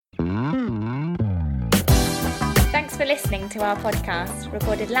Thanks for listening to our podcast,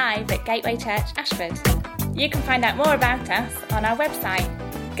 recorded live at Gateway Church, Ashford. You can find out more about us on our website,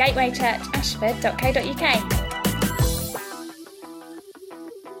 gatewaychurchashford.co.uk.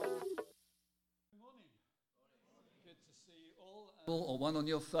 Good to see you all, or one on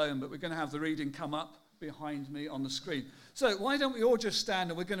your phone, but we're going to have the reading come up behind me on the screen. So why don't we all just stand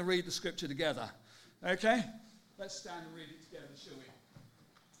and we're going to read the scripture together, okay? Let's stand and read it together, shall we?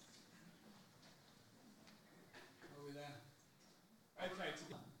 Are we there? Okay,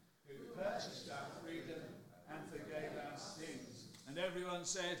 who purchased our freedom and forgave our sins. And everyone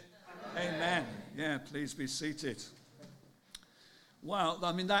said, Amen. Yeah, please be seated. Well,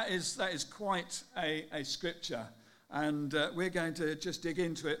 I mean, that is quite a scripture. And we're going to just dig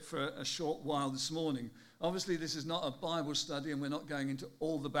into it for a short while this morning. Obviously, this is not a Bible study, and we're not going into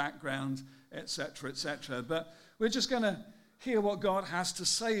all the background, etc., etc. But we're just going to hear what God has to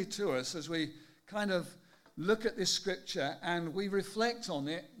say to us as we kind of look at this scripture and we reflect on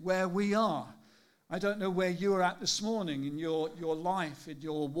it where we are. I don't know where you are at this morning in your life, in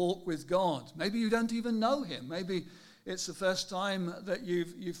your walk with God. Maybe you don't even know him. Maybe it's the first time that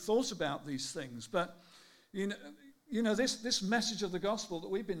you've thought about these things. But you know, this message of the gospel that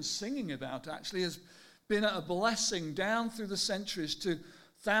we've been singing about actually has been a blessing down through the centuries to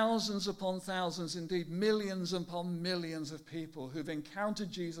thousands upon thousands, indeed millions upon millions of people who've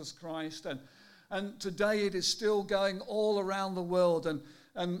encountered Jesus Christ. And today it is still going all around the world, and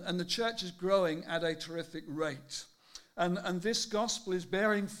the church is growing at a terrific rate. And this gospel is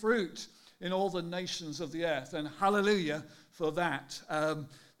bearing fruit in all the nations of the earth, and hallelujah for that.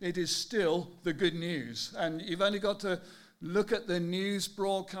 It is still the good news. And you've only got to look at the news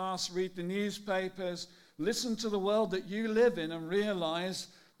broadcasts, read the newspapers, listen to the world that you live in and realize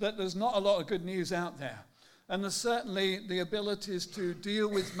that there's not a lot of good news out there. And there's certainly the abilities to deal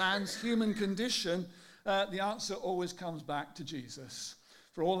with man's human condition. The answer always comes back to Jesus.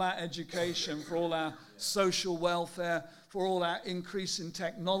 For all our education, for all our social welfare, for all our increase in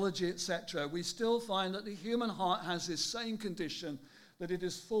technology, etc., we still find that the human heart has this same condition, that it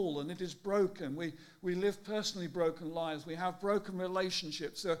is fallen, it is broken. We live personally broken lives. We have broken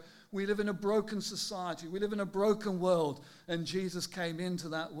relationships. We live in a broken society. We live in a broken world. And Jesus came into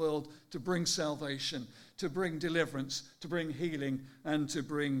that world to bring salvation, to bring deliverance, to bring healing, and to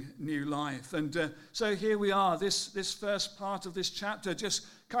bring new life. And so here we are. This first part of this chapter just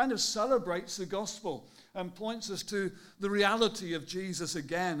kind of celebrates the gospel and points us to the reality of Jesus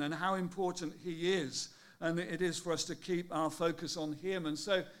again and how important he is. And it is for us to keep our focus on him. And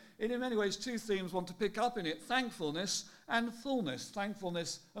so, in many ways, two themes I want to pick up in it: thankfulness and fullness.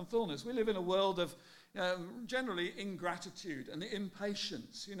 Thankfulness and fullness. We live in a world of generally ingratitude and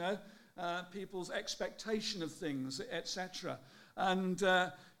impatience, people's expectation of things, etc. And,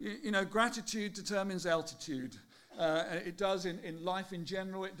 gratitude determines altitude. It does in life in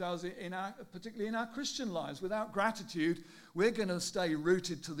general. It does particularly in our Christian lives. Without gratitude, we're going to stay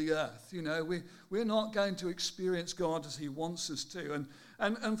rooted to the earth. We're not going to experience God as he wants us to.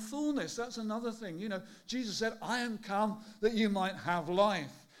 And fullness, that's another thing. Jesus said, I am come that you might have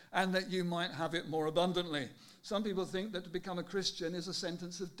life and that you might have it more abundantly. Some people think that to become a Christian is a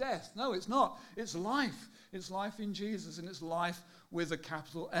sentence of death. No, it's not. It's life. It's life in Jesus, and it's life with a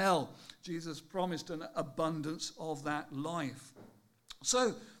capital L. Jesus promised an abundance of that life.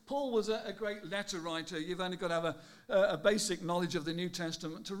 So Paul was a great letter writer. You've only got to have a basic knowledge of the New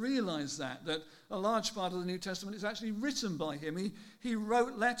Testament to realize that a large part of the New Testament is actually written by him. He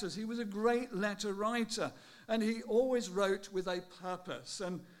wrote letters. He was a great letter writer, and he always wrote with a purpose.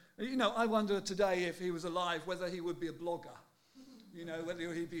 And, I wonder today if he was alive, whether he would be a blogger.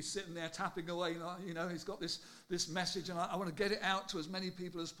 Whether he'd be sitting there tapping away, he's got this message and I want to get it out to as many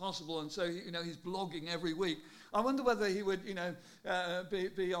people as possible. And so, he's blogging every week. I wonder whether he would,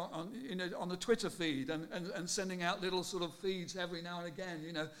 be on the Twitter feed and sending out little sort of feeds every now and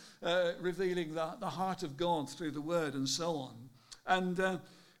again, revealing the heart of God through the word and so on. And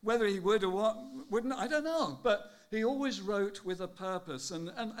whether he would or wouldn't, I don't know. But he always wrote with a purpose,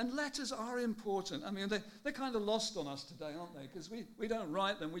 and letters are important. I mean, they're kind of lost on us today, aren't they? Because we don't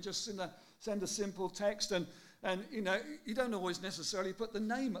write them. We just send a simple text, and you don't always necessarily put the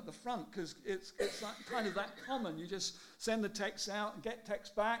name at the front because it's kind of that common. You just send the text out and get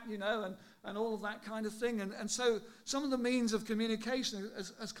text back, and all of that kind of thing. And so some of the means of communication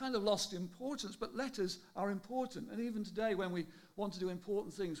has kind of lost importance, but letters are important. And even today, when we want to do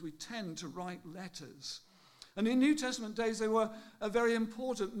important things, we tend to write letters. And in New Testament days, they were a very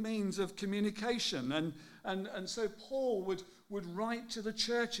important means of communication. And so Paul would write to the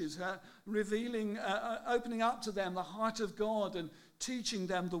churches, revealing, opening up to them the heart of God and teaching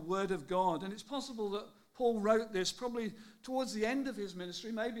them the word of God. And it's possible that Paul wrote this probably towards the end of his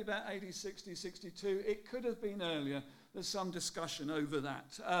ministry, maybe about AD 60, 62. It could have been earlier. There's some discussion over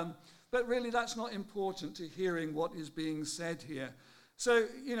that. But really, that's not important to hearing what is being said here. So,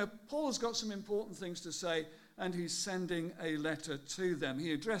 Paul's got some important things to say, and he's sending a letter to them.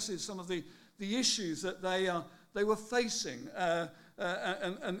 He addresses some of the issues that they were facing and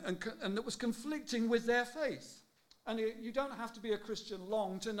that was conflicting with their faith. And you don't have to be a Christian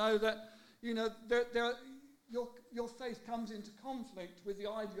long to know that, your faith comes into conflict with the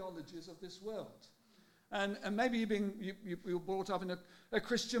ideologies of this world. And maybe you were brought up in a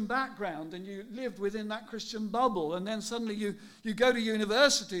Christian background and you lived within that Christian bubble, and then suddenly you go to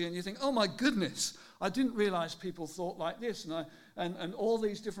university and you think, oh my goodness, I didn't realize people thought like this, and all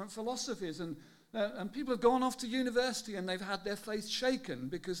these different philosophies. And people have gone off to university and they've had their faith shaken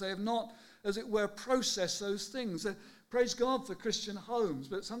because they have not, as it were, processed those things. Praise God for Christian homes,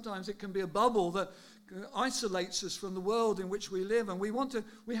 but sometimes it can be a bubble that isolates us from the world in which we live, and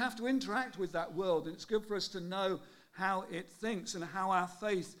we have to interact with that world, and it's good for us to know how it thinks and how our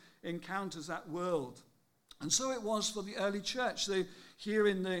faith encounters that world. And so it was for the early church. Here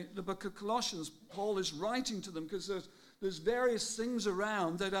in the book of Colossians, Paul is writing to them because there's various things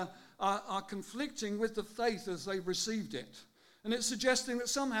around that are conflicting with the faith as they've received it. And it's suggesting that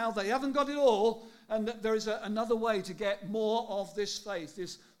somehow they haven't got it all, and that there is another way to get more of this faith,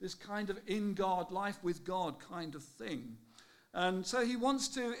 this kind of in God, life with God kind of thing. And so he wants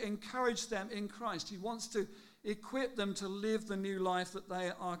to encourage them in Christ. He wants to equip them to live the new life that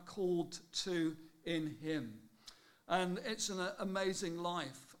they are called to in him. And it's an amazing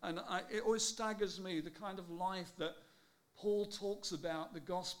life. And it always staggers me, the kind of life that Paul talks about, the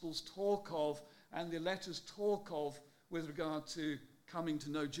Gospels talk of, and the letters talk of with regard to coming to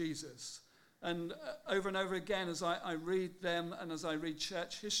know Jesus. And over again, as I read them and as I read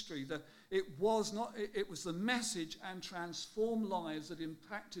church history, that it was the message and transformed lives that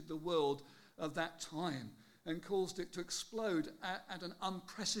impacted the world of that time and caused it to explode at an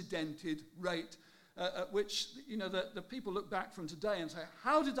unprecedented rate, at which the people look back from today and say,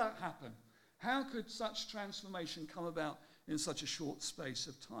 how did that happen? How could such transformation come about in such a short space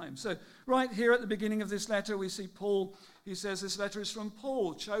of time? So right here at the beginning of this letter, we see Paul. He says this letter is from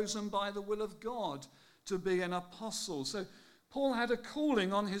Paul, chosen by the will of God to be an apostle. So Paul had a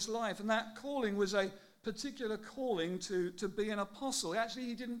calling on his life, and that calling was a particular calling to be an apostle. Actually,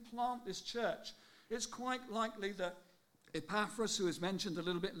 he didn't plant this church. It's quite likely that Epaphras, who is mentioned a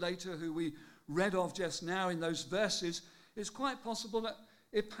little bit later, who we read of just now in those verses, it's quite possible that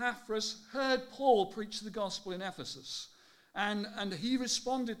Epaphras heard Paul preach the gospel in Ephesus. And he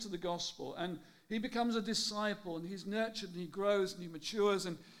responded to the gospel, and he becomes a disciple, and he's nurtured, and he grows, and he matures,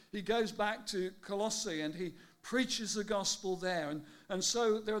 and he goes back to Colossae, and he preaches the gospel there. And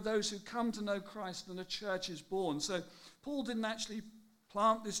so there are those who come to know Christ, and a church is born. So Paul didn't actually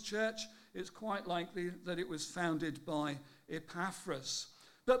plant this church. It's quite likely that it was founded by Epaphras.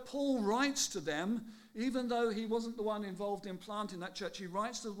 But Paul writes to them, even though he wasn't the one involved in planting that church, he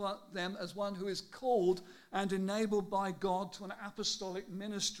writes to them as one who is called and enabled by God to an apostolic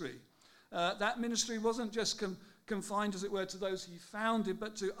ministry. That ministry wasn't just confined, as it were, to those he founded,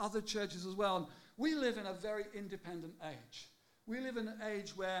 but to other churches as well. And we live in a very independent age. We live in an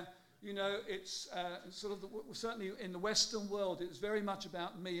age where, it's certainly in the Western world, it's very much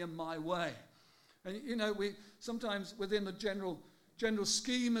about me and my way. And, we sometimes within the general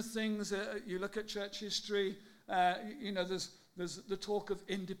scheme of things, you look at church history, there's the talk of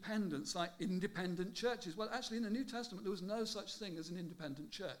independence, like independent churches. Well, actually, in the New Testament, there was no such thing as an independent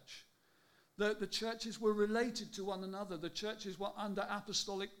church. The churches were related to one another. The churches were under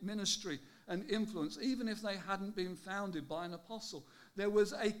apostolic ministry and influence, even if they hadn't been founded by an apostle. There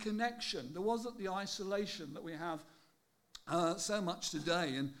was a connection. There wasn't the isolation that we have so much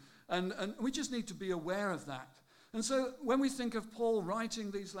today. And we just need to be aware of that. And so when we think of Paul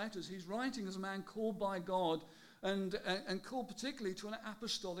writing these letters, he's writing as a man called by God and called particularly to an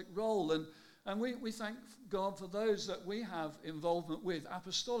apostolic role. And we thank God for those that we have involvement with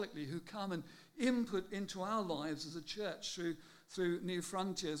apostolically, who come and input into our lives as a church through New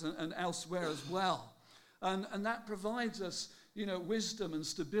Frontiers and elsewhere as well. And that provides us, wisdom and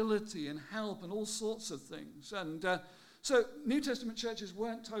stability and help and all sorts of things. And so New Testament churches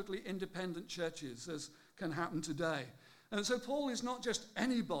weren't totally independent churches, as can happen today. And so Paul is not just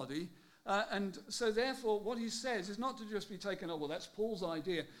anybody, and so therefore what he says is not to just be taken, that's Paul's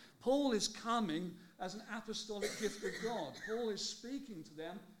idea. Paul is coming as an apostolic gift of God. Paul is speaking to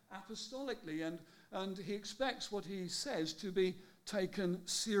them apostolically, and he expects what he says to be taken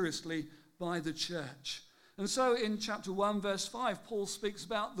seriously by the church. And so in chapter 1, verse 5, Paul speaks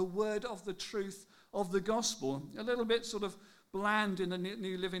about the word of the truth of the gospel. A little bit sort of bland in the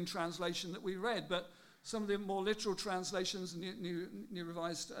New Living Translation that we read, but some of the more literal translations, the New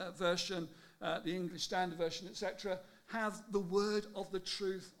Revised Version, the English Standard Version, etc., have the word of the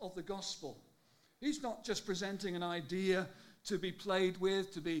truth of the gospel. He's not just presenting an idea to be played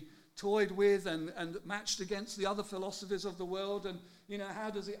with, to be toyed with and matched against the other philosophies of the world and,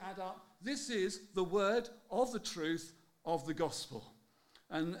 how does it add up? This is the word of the truth of the gospel.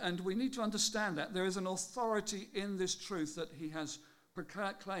 And we need to understand that there is an authority in this truth that he has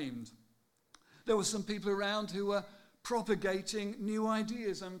proclaimed. There were some people around who were propagating new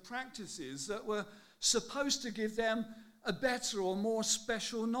ideas and practices that were supposed to give them a better or more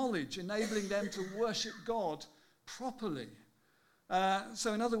special knowledge, enabling them to worship God properly.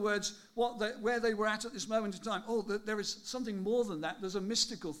 So in other words, where they were at this moment in time, there is something more than that. There's a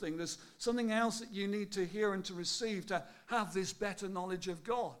mystical thing. There's something else that you need to hear and to receive to have this better knowledge of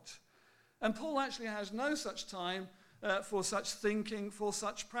God. And Paul actually has no such time for such thinking, for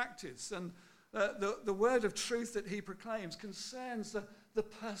such practice. And the word of truth that he proclaims concerns the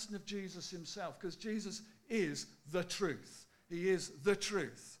person of Jesus himself, because Jesus is the truth. He is the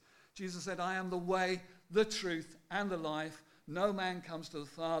truth. Jesus said, I am the way, the truth, and the life. No man comes to the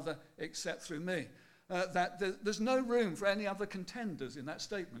Father except through me. There's no room for any other contenders in that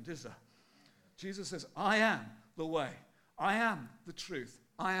statement, is there? Jesus says, I am the way. I am the truth.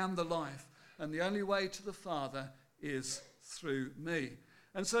 I am the life. And the only way to the Father is through me.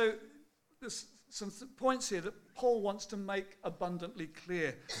 And so there's some points here that Paul wants to make abundantly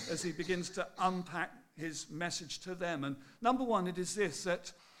clear as he begins to unpack his message to them. And number one, it is this,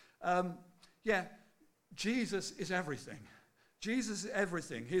 that, Jesus is everything. Jesus is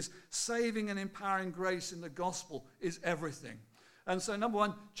everything. His saving and empowering grace in the gospel is everything. And so, number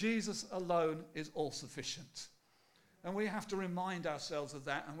one, Jesus alone is all sufficient. And we have to remind ourselves of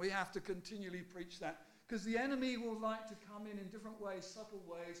that, and we have to continually preach that, because the enemy will like to come in different ways, subtle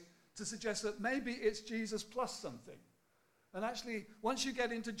ways, to suggest that maybe it's Jesus plus something. And actually, once you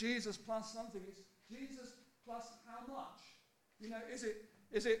get into Jesus plus something, it's Jesus plus how much?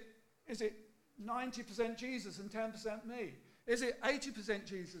 Is it 90% Jesus and 10% me? Is it 80%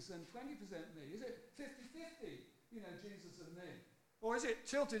 Jesus and 20% me? Is it 50-50, Jesus and me? Or is it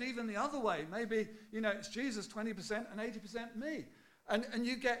tilted even the other way? Maybe, it's Jesus 20% and 80% me. And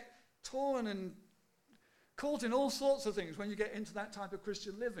you get torn and caught in all sorts of things when you get into that type of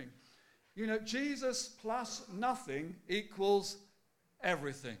Christian living. Jesus plus nothing equals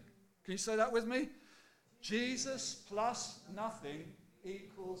everything. Can you say that with me? Jesus plus nothing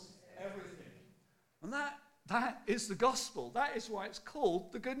equals everything. And that is the gospel. That is why it's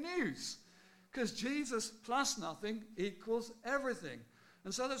called the good news. Because Jesus plus nothing equals everything.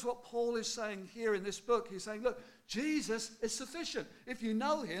 And so that's what Paul is saying here in this book. He's saying, look, Jesus is sufficient. If you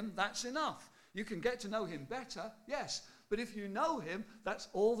know him, that's enough. You can get to know him better, yes. But if you know him, that's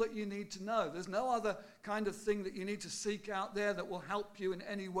all that you need to know. There's no other kind of thing that you need to seek out there that will help you in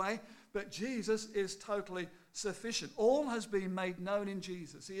any way. But Jesus is totally sufficient. All has been made known in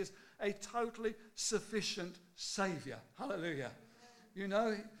Jesus. He is a totally sufficient Savior. Hallelujah.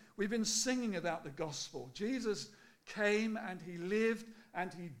 We've been singing about the gospel. Jesus came and he lived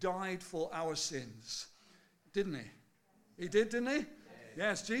and he died for our sins. Didn't he? He did, didn't he?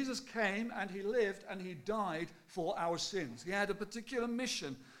 Yes, Jesus came and he lived and he died for our sins. He had a particular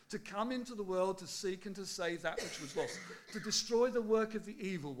mission to come into the world to seek and to save that which was lost, to destroy the work of the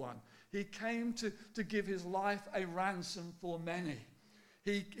evil one. He came to give his life a ransom for many.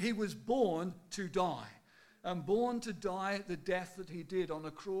 He was born to die, and born to die the death that he did on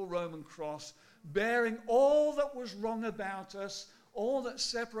a cruel Roman cross, bearing all that was wrong about us, all that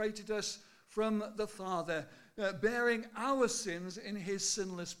separated us from the Father, bearing our sins in his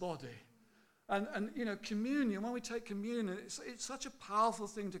sinless body. And communion, when we take communion, it's such a powerful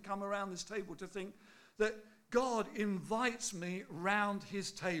thing to come around this table to think that God invites me round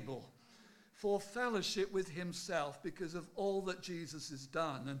his table for fellowship with himself because of all that Jesus has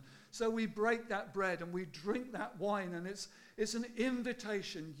done. And so we break that bread and we drink that wine, and it's an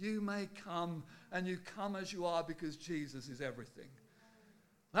invitation. You may come, and you come as you are because Jesus is everything.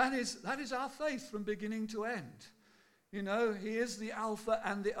 That is our faith from beginning to end. He is the Alpha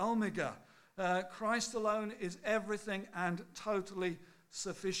and the Omega. Christ alone is everything and totally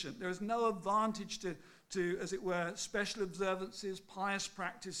sufficient. There is no advantage to, as it were, special observances, pious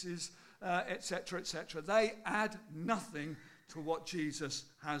practices, etc., etc. They add nothing to what Jesus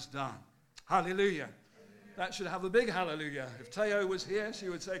has done. Hallelujah. That should have a big hallelujah. If Teo was here, she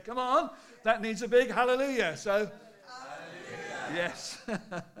would say, come on, that needs a big hallelujah. So, hallelujah. Yes.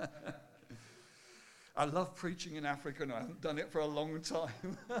 I love preaching in Africa, and I haven't done it for a long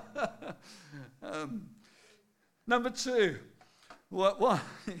time. Number two,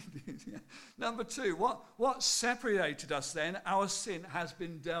 Number two, what separated us then? Our sin has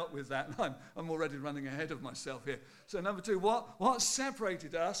been dealt with. That. I'm already running ahead of myself here. So number two, what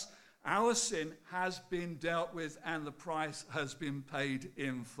separated us? Our sin has been dealt with, and the price has been paid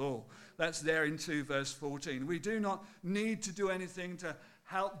in full. That's there in 2 verse 14. We do not need to do anything to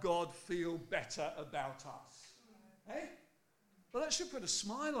help God feel better about us. Hey? Well, that should put a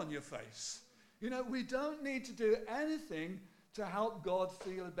smile on your face. We don't need to do anything to help God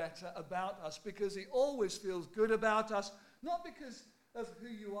feel better about us, because he always feels good about us, not because of who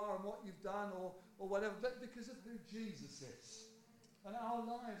you are and what you've done or whatever, but because of who Jesus is. And our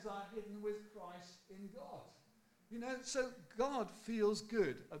lives are hidden with Christ in God. So God feels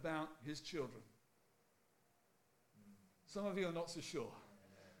good about his children. Some of you are not so sure.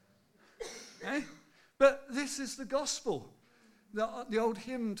 Eh? But this is the gospel. The old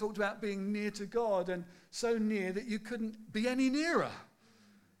hymn talked about being near to God, and so near that you couldn't be any nearer.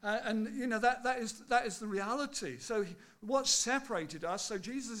 That is the reality. So what separated us? So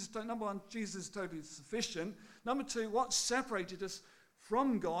number one, Jesus is totally sufficient. Number two, what separated us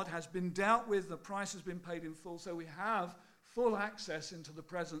from God has been dealt with. The price has been paid in full. So we have full access into the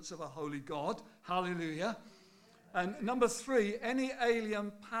presence of a holy God. Hallelujah. And number three, any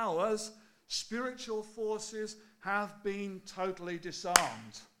alien powers, spiritual forces, have been totally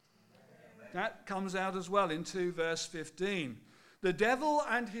disarmed. That comes out as well in 2 verse 15. The devil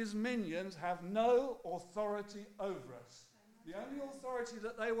and his minions have no authority over us. The only authority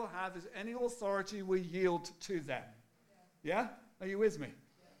that they will have is any authority we yield to them. Yeah? Are you with me?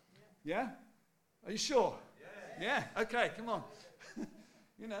 Yeah? Are you sure? Yeah? Okay, come on.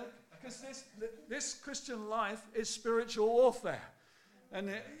 Because this Christian life is spiritual warfare.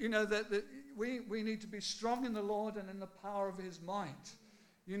 And we need to be strong in the Lord and in the power of his might.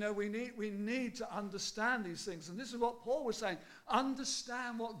 We need to understand these things. And this is what Paul was saying.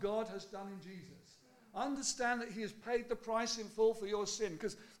 Understand what God has done in Jesus. Understand that he has paid the price in full for your sin.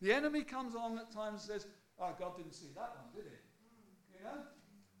 Because the enemy comes along at times and says, oh, God didn't see that one, did he?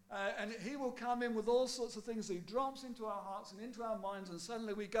 And he will come in with all sorts of things. He drops into our hearts and into our minds, and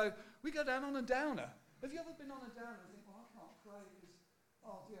suddenly we go down on a downer. Have you ever been on a downer and think, well, I can't pray because,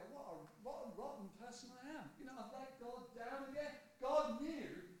 oh dear, what a rotten person I am. I've let God down again. God knew,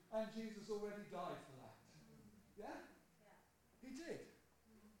 and Jesus already died for that. Yeah? He did.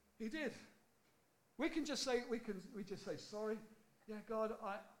 He did. We just say, sorry. Yeah, God,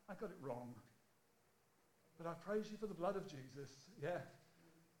 I got it wrong. But I praise you for the blood of Jesus. Yeah.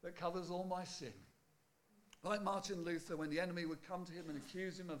 That covers all my sin. Like Martin Luther, when the enemy would come to him and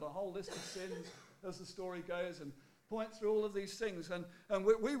accuse him of a whole list of sins, as the story goes, and point through all of these things, and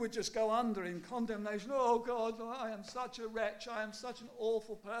we would just go under in condemnation. Oh God, I am such a wretch, I am such an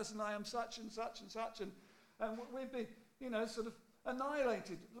awful person, I am such and such and such, and we'd be, sort of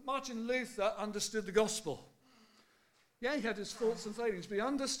annihilated. Martin Luther understood the gospel. Yeah, he had his faults and failings, but he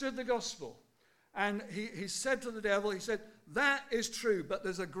understood the gospel. And he said to the devil, he said, that is true, but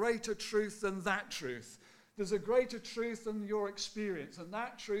there's a greater truth than that truth. There's a greater truth than your experience, and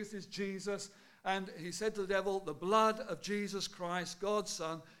that truth is Jesus. And he said to the devil, the blood of Jesus Christ, God's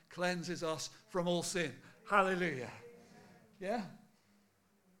Son, cleanses us from all sin. Hallelujah. Yeah?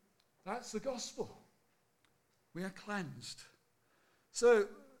 That's the gospel. We are cleansed. So,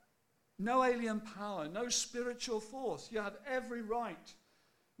 no alien power, no spiritual force. You have every right.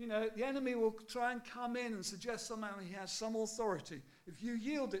 The enemy will try and come in and suggest somehow he has some authority. If you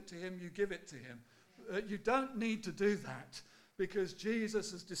yield it to him, you give it to him. You don't need to do that, because Jesus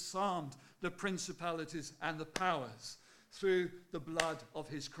has disarmed the principalities and the powers through the blood of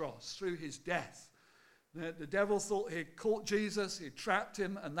his cross, through his death. The devil thought he'd caught Jesus, he'd trapped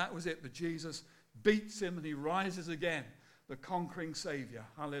him, and that was it. But Jesus beats him and he rises again, the conquering Savior.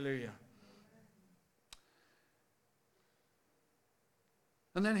 Hallelujah.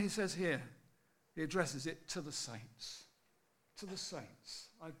 And then he says here, he addresses it to the saints. To the saints.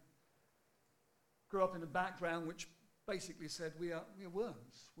 I grew up in a background which basically said we are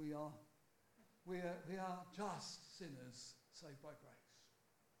worms. We are just sinners saved by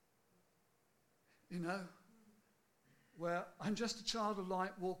grace. Where I'm just a child of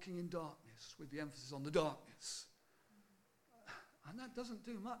light walking in darkness, with the emphasis on the darkness. And that doesn't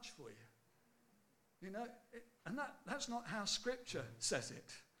do much for you. And that's not how Scripture says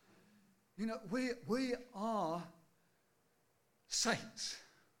it. We are saints.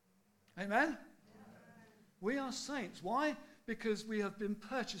 Amen? We are saints. Why? Because we have been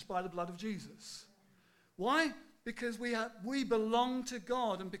purchased by the blood of Jesus. Why? Because we belong to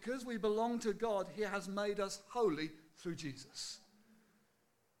God, and because we belong to God, he has made us holy through Jesus.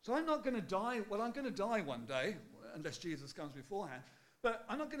 So I'm not going to die. Well, I'm going to die one day, unless Jesus comes beforehand. But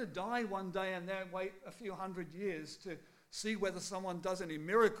I'm not going to die one day and then wait a few hundred years to see whether someone does any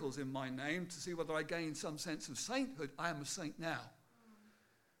miracles in my name, to see whether I gain some sense of sainthood. I am a saint now.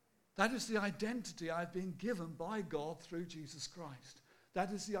 That is the identity I've been given by God through Jesus Christ.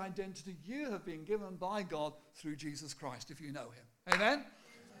 That is the identity you have been given by God through Jesus Christ, if you know him. Amen?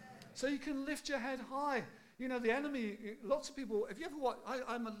 So you can lift your head high. You know, the enemy, lots of people, if you ever watch,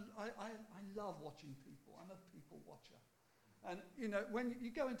 I love watching people. I'm a people watcher. And, you know, when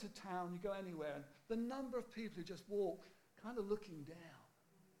you go into town, you go anywhere, and the number of people who just walk kind of looking down.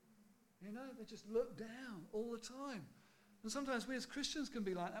 You know, they just look down all the time. And sometimes we as Christians can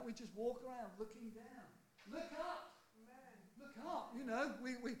be like that. We just walk around looking down. Look up. Look up. You know,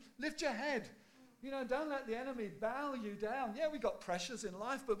 we lift your head. You know, don't let the enemy bow you down. Yeah, we got pressures in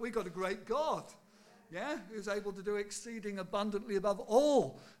life, but we got a great God. Yeah, who's able to do exceeding abundantly above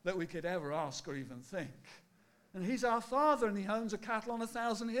all that we could ever ask or even think. And he's our Father, and he owns a cattle on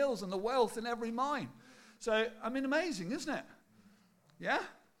 1,000 hills and the wealth in every mine. So, I mean, amazing, isn't it? Yeah?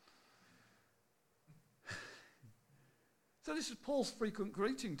 So this is Paul's frequent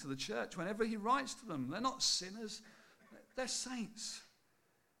greeting to the church whenever he writes to them. They're not sinners. They're saints.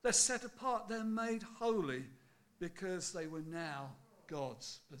 They're set apart. They're made holy because they were now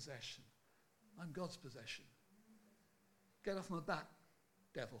God's possession. I'm God's possession. Get off my back,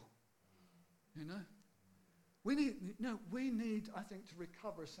 devil. You know? We need, I think, to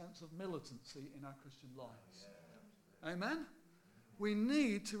recover a sense of militancy in our Christian lives. Amen? We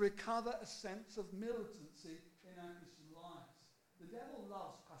need to recover a sense of militancy in our Christian lives. The devil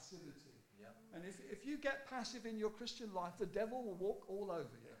loves passivity. And if you get passive in your Christian life, the devil will walk all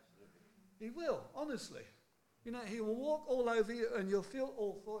over you. He will, honestly. You know, he will walk all over you, and you'll feel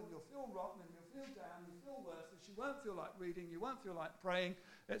awful, and you'll feel rotten, and you'll feel down, you'll feel worthless, you won't feel like reading, you won't feel like praying,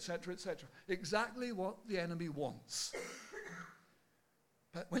 etc., etc. Exactly what the enemy wants.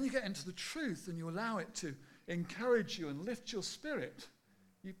 But when you get into the truth and you allow it to encourage you and lift your spirit,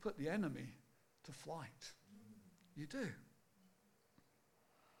 you put the enemy to flight. You do.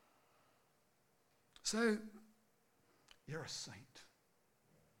 So, you're a saint.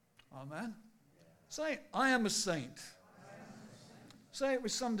 Amen? Say, I am a saint. Say it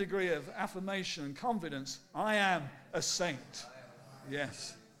with some degree of affirmation and confidence. I am a saint.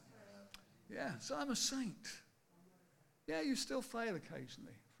 Yes. Yeah, so I'm a saint. Yeah, you still fail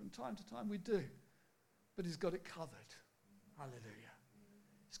occasionally. From time to time we do. But he's got it covered. Hallelujah.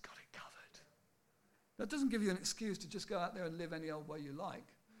 He's got it covered. That doesn't give you an excuse to just go out there and live any old way you like.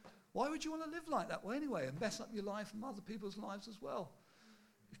 Why would you want to live like that way anyway and mess up your life and other people's lives as well?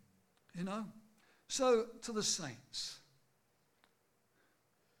 You know? So, to the saints.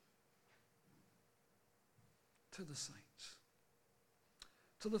 To the saints.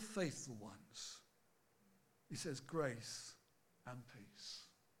 To the faithful ones. He says grace and peace.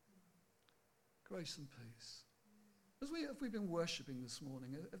 Grace and peace. As we've been worshipping this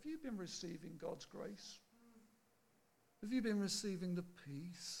morning, have you been receiving God's grace? Have you been receiving the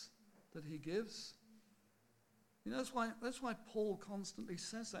peace that he gives? You know, that's why Paul constantly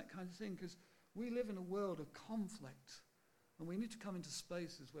says that kind of thing, because we live in a world of conflict, and we need to come into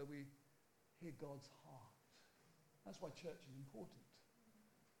spaces where we hear God's heart. That's why church is important,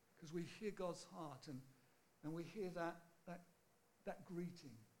 because we hear God's heart, and we hear that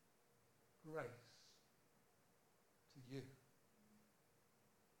greeting, grace to you.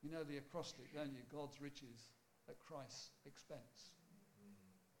 You know the acrostic, don't you? God's riches at Christ's expense.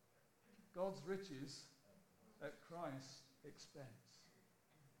 God's riches at Christ's expense.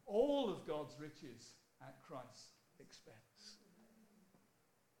 All of God's riches at Christ's expense.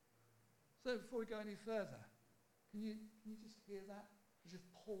 So before we go any further, can you just hear that? As if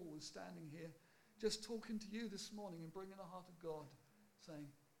Paul was standing here, just talking to you this morning and bringing the heart of God, saying,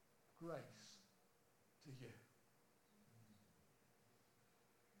 grace to you.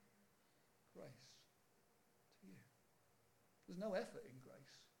 Grace to you. There's no effort in grace.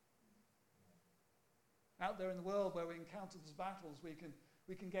 Out there in the world where we encounter these battles, we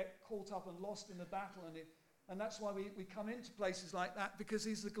can get caught up and lost in the battle, and that's why we come into places like that, because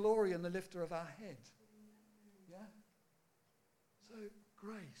he's the glory and the lifter of our head. Yeah? So,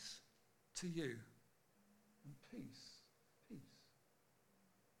 grace to you, and peace.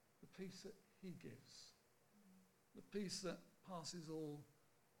 The peace that he gives. The peace that passes all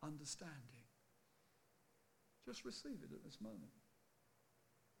understanding. Just receive it at this moment.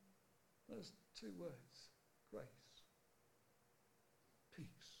 Those two words. Grace. Peace.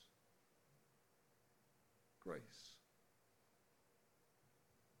 Grace. Grace.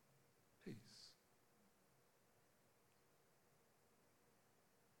 Peace.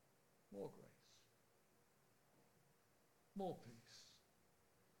 More grace. More peace.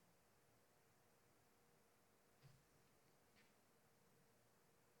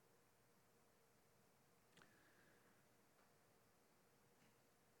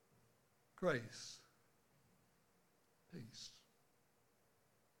 Grace. Peace.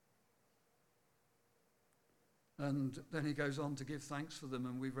 And then he goes on to give thanks for them,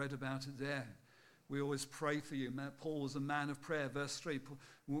 and we've read about it there. We always pray for you. Paul was a man of prayer. Verse 3,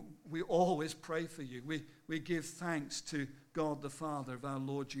 we always pray for you. We give thanks to God the Father of our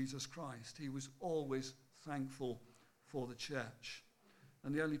Lord Jesus Christ. He was always thankful for the church.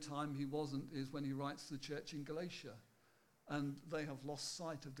 And the only time he wasn't is when he writes to the church in Galatia. And they have lost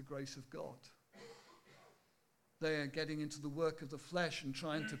sight of the grace of God. They are getting into the work of the flesh and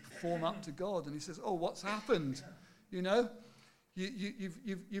trying to perform up to God. And he says, oh, what's happened? You know,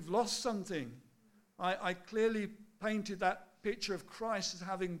 you've lost something. I clearly painted that picture of Christ as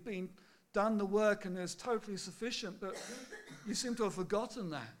having been done the work and is totally sufficient, but you seem to have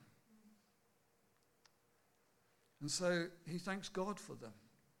forgotten that. And so he thanks God for them.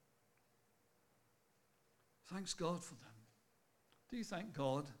 Thanks God for them. Do you thank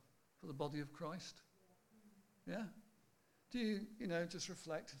God for the body of Christ? Yeah? Do you, just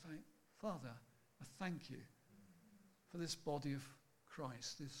reflect and think, Father, I thank you for this body of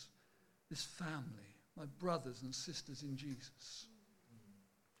Christ, this family, my brothers and sisters in Jesus.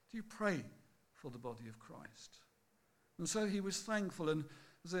 Do you pray for the body of Christ? And so he was thankful, and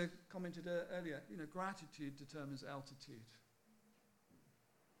as I commented earlier, gratitude determines altitude.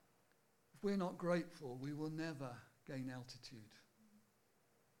 If we're not grateful, we will never gain altitude.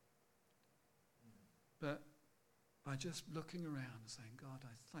 But by just looking around and saying, God,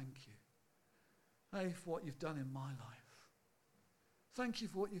 I thank you. Hey, for what you've done in my life. Thank you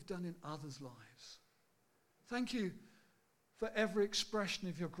for what you've done in others' lives. Thank you for every expression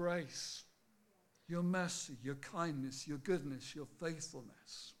of your grace, your mercy, your kindness, your goodness, your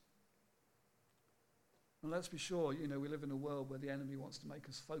faithfulness. And let's be sure, we live in a world where the enemy wants to make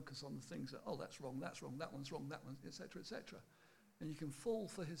us focus on the things that, that's wrong, that one's wrong, that one, etc., etc. And you can fall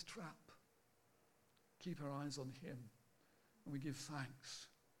for his trap. Keep our eyes on him, and we give thanks.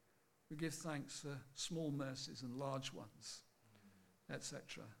 We give thanks for small mercies and large ones,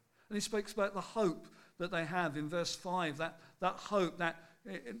 etc. And he speaks about the hope that they have in verse 5, that hope that,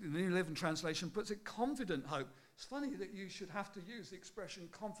 in the New Living Translation, puts it confident hope. It's funny that you should have to use the expression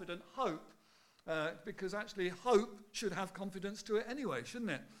confident hope, because actually hope should have confidence to it anyway, shouldn't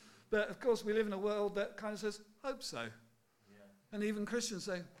it? But of course we live in a world that kind of says, hope so. And even Christians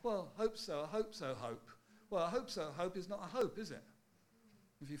say, well, hope so, I hope so, hope. Well, I hope so, hope is not a hope, is it?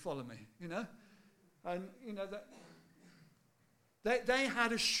 If you follow me, And, that they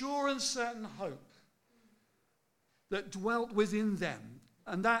had a sure and certain hope that dwelt within them.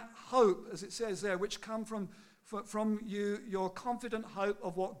 And that hope, as it says there, which come from you, your confident hope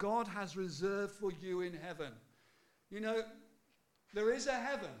of what God has reserved for you in heaven. There is a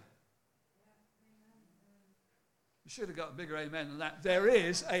heaven. You should have got a bigger amen than that. There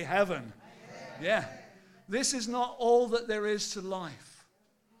is a heaven. Yeah. This is not all that there is to life.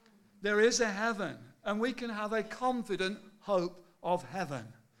 There is a heaven, and we can have a confident hope of heaven.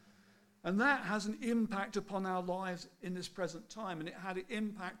 And that has an impact upon our lives in this present time, and it had an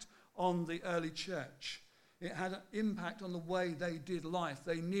impact on the early church. It had an impact on the way they did life.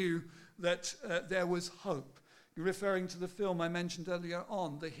 They knew that there was hope. Referring to the film I mentioned earlier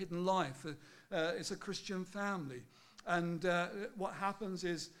on, The Hidden Life. It's a Christian family. And what happens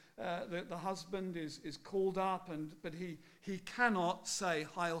is the husband is called up, but he cannot say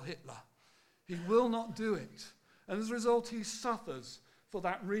Heil Hitler. He will not do it. And as a result, he suffers for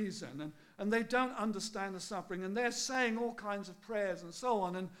that reason. And they don't understand the suffering. And they're saying all kinds of prayers and so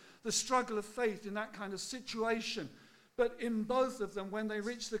on. And the struggle of faith in that kind of situation. But in both of them, when they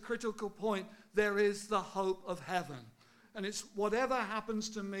reach the critical point, there is the hope of heaven. And it's whatever happens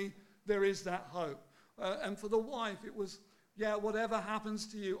to me, there is that hope. And for the wife, it was, whatever happens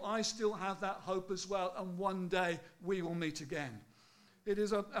to you, I still have that hope as well. And one day we will meet again. It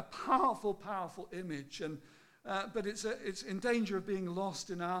is a powerful, powerful image. But it's in danger of being lost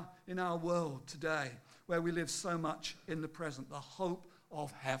in our world today, where we live so much in the present. The hope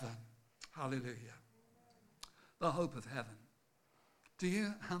of heaven. Hallelujah. The hope of heaven. Do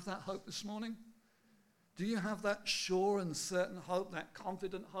you have that hope this morning? Do you have that sure and certain hope, that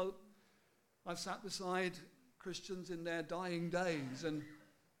confident hope? I've sat beside Christians in their dying days, and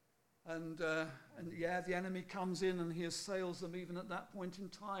the enemy comes in and he assails them even at that point in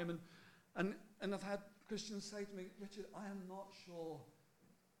time. And I've had Christians say to me, Richard, I am not sure.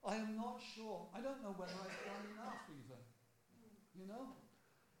 I am not sure. I don't know whether I've done enough even. You know?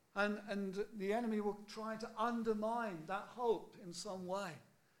 And the enemy will try to undermine that hope in some way.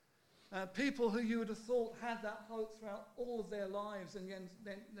 People who you would have thought had that hope throughout all of their lives, and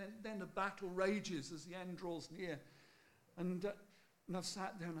then the battle rages as the end draws near. And I've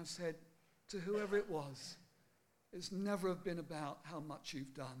sat there and I've said to whoever it was, it's never have been about how much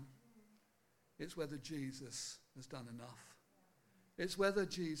you've done. It's whether Jesus has done enough. It's whether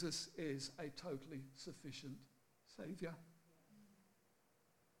Jesus is a totally sufficient Saviour.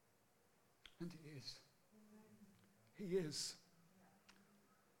 And he is. He is.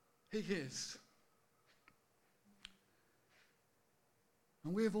 He is.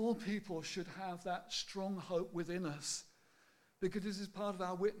 And we of all people should have that strong hope within us, because this is part of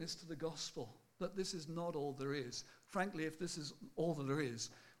our witness to the gospel, that this is not all there is. Frankly, if this is all that there is,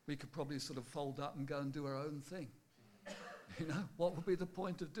 we could probably sort of fold up and go and do our own thing. You know, what would be the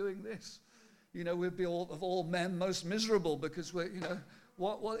point of doing this? You know, we'd be of all men most miserable, because we're, you know,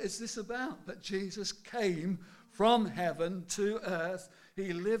 what is this about? But Jesus came from heaven to earth.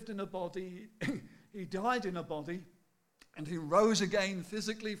 He lived in a body, he died in a body, and he rose again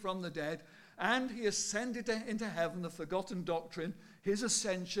physically from the dead, and he ascended into heaven, the forgotten doctrine, his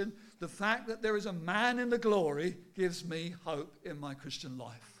ascension, the fact that there is a man in the glory gives me hope in my Christian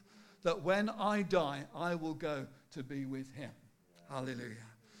life. That when I die, I will go to be with him. Yeah. Hallelujah.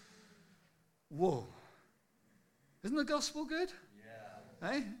 Whoa. Isn't the gospel good? Yeah.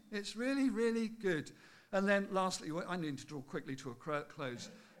 Hey? It's really, really good. And then lastly, I need to draw quickly to a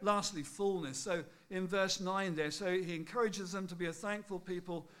close. Lastly, fullness. So in verse 9 there, so he encourages them to be a thankful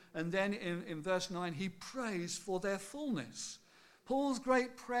people. And then in verse 9, he prays for their fullness. Paul's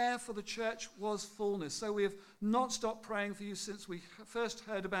great prayer for the church was fullness. So we have not stopped praying for you since we first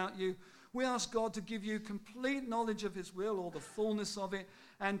heard about you. We ask God to give you complete knowledge of his will, or the fullness of it,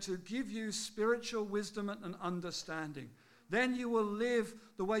 and to give you spiritual wisdom and understanding. Then you will live,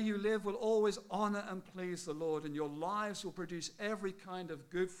 the way you live will always honor and please the Lord, and your lives will produce every kind of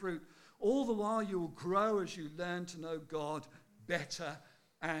good fruit. All the while you will grow as you learn to know God better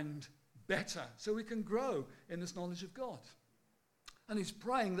and better. So we can grow in this knowledge of God. And he's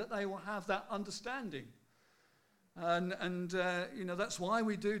praying that they will have that understanding. And you know, that's why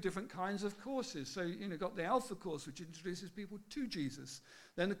we do different kinds of courses. So, you know, got the Alpha course, which introduces people to Jesus.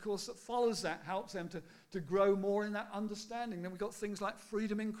 Then the course that follows that helps them to grow more in that understanding. Then we've got things like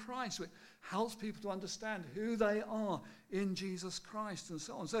Freedom in Christ, which helps people to understand who they are in Jesus Christ and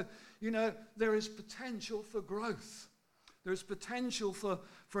so on. So, you know, there is potential for growth. There is potential for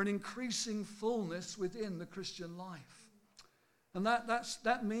an increasing fullness within the Christian life. And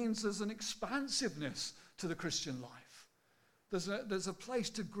that means there's an expansiveness to the Christian life. There's a place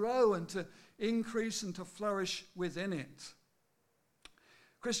to grow and to increase and to flourish within it.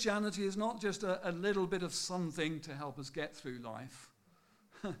 Christianity is not just a little bit of something to help us get through life.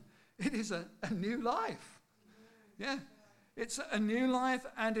 It is a new life. Yeah, it's a new life,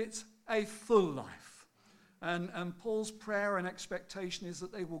 and it's a full life. And Paul's prayer and expectation is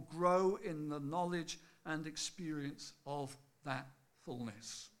that they will grow in the knowledge and experience of that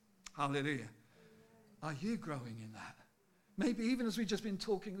fullness. Hallelujah. Are you growing in that? Maybe even as we've just been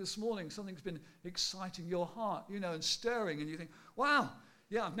talking this morning, something's been exciting your heart, you know, and stirring, and you think, wow,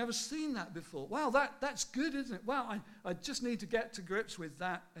 yeah, I've never seen that before. Wow, that's good, isn't it? Wow, I just need to get to grips with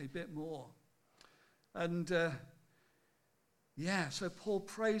that a bit more. And so Paul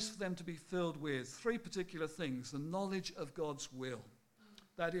prays for them to be filled with three particular things: the knowledge of God's will,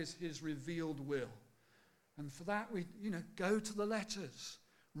 that is his revealed will. And for that, we, you know, go to the letters,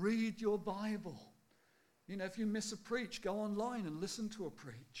 read your Bible. You know, if you miss a preach, go online and listen to a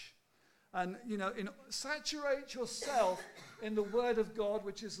preach. And, you know, saturate yourself in the Word of God,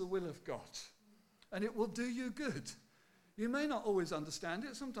 which is the will of God. And it will do you good. You may not always understand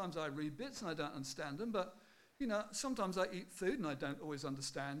it. Sometimes I read bits and I don't understand them. But, you know, sometimes I eat food and I don't always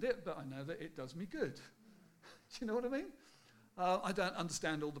understand it, but I know that it does me good. Do you know what I mean? I don't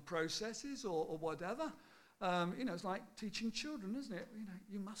understand all the processes or whatever. You know, it's like teaching children, isn't it? You know,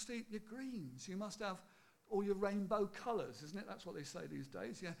 you must eat your greens. You must have all your rainbow colours, isn't it? That's what they say these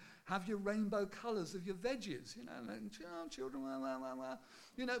days. Yeah, have your rainbow colours of your veggies. You know, and children, well.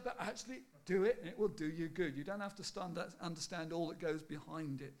 You know, but actually do it, and it will do you good. You don't have to understand all that goes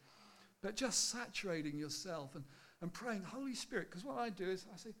behind it, but just saturating yourself and praying, Holy Spirit. Because what I do is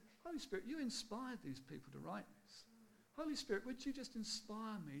I say, Holy Spirit, you inspired these people to write this. Holy Spirit, would you just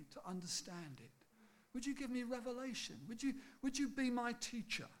inspire me to understand it? Would you give me revelation? Would you be my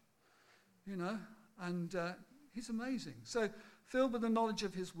teacher? You know, and he's amazing. So filled with the knowledge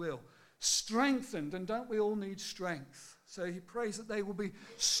of his will. strengthened. And don't we all need strength? So he prays that they will be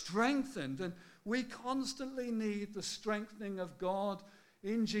strengthened. And we constantly need the strengthening of God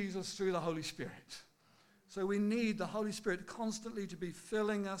in Jesus through the Holy Spirit. So we need the Holy Spirit constantly to be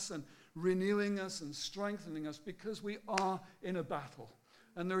filling us and renewing us and strengthening us, because we are in a battle.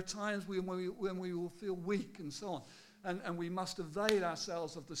 And there are times when we will feel weak and so on. And we must avail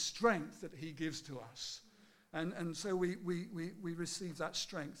ourselves of the strength that he gives to us. And so we receive that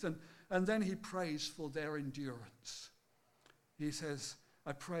strength. And then he prays for their endurance. He says,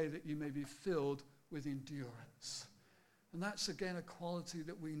 I pray that you may be filled with endurance. And that's again a quality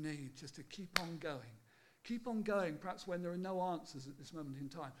that we need, just to keep on going. Keep on going, perhaps when there are no answers at this moment in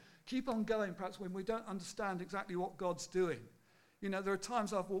time. Keep on going, perhaps when we don't understand exactly what God's doing. You know, there are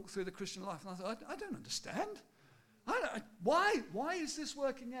times I've walked through the Christian life and I thought, I don't understand. Why is this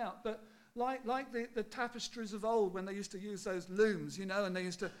working out? But like the tapestries of old, when they used to use those looms, you know, and they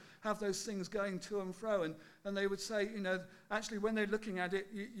used to have those things going to and fro, and they would say, you know, actually when they're looking at it,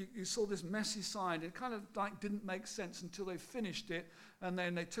 you saw this messy side. It kind of like didn't make sense until they finished it, and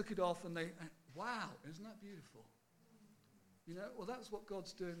then they took it off, and wow, isn't that beautiful? You know, well, that's what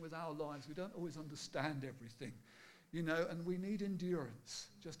God's doing with our lives. We don't always understand everything, you know, and we need endurance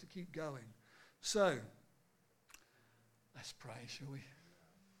just to keep going. So, let's pray, shall we?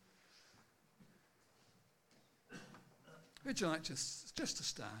 Would you like just to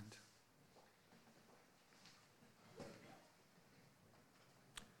stand?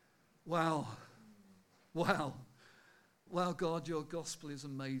 Wow, God, your gospel is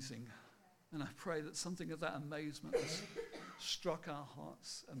amazing. And I pray that something of that amazement has struck our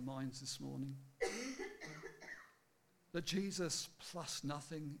hearts and minds this morning. That Jesus plus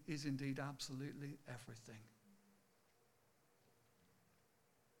nothing is indeed absolutely everything.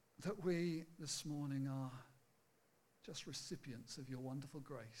 That we this morning are just recipients of your wonderful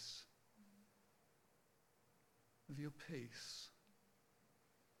grace, of your peace.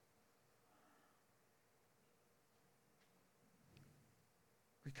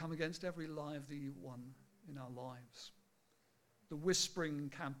 We come against every lie of the evil one in our lives, the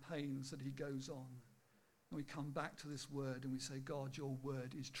whispering campaigns that he goes on. And we come back to this word and we say, God, your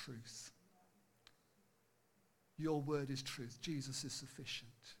word is truth. Your word is truth. Jesus is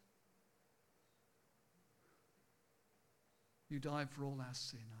sufficient. You died for all our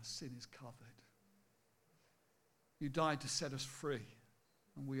sin. Our sin is covered. You died to set us free,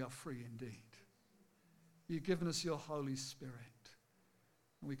 and we are free indeed. You've given us your Holy Spirit,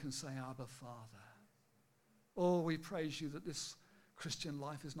 and we can say, Abba, Father. Oh, we praise you that this Christian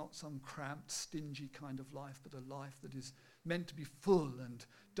life is not some cramped, stingy kind of life, but a life that is meant to be full and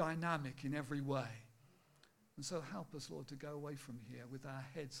dynamic in every way. And so help us, Lord, to go away from here with our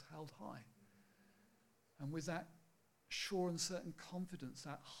heads held high, and with that sure and certain confidence,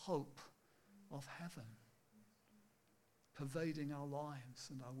 that hope of heaven pervading our lives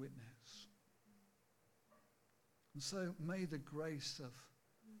and our witness. And so may the grace of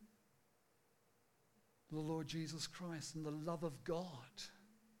the Lord Jesus Christ and the love of God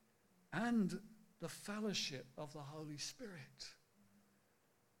and the fellowship of the Holy Spirit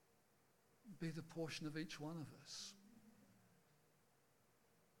be the portion of each one of us.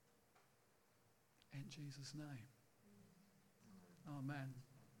 In Jesus' name. Amen.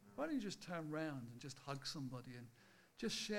 Why don't you just turn around and just hug somebody and just share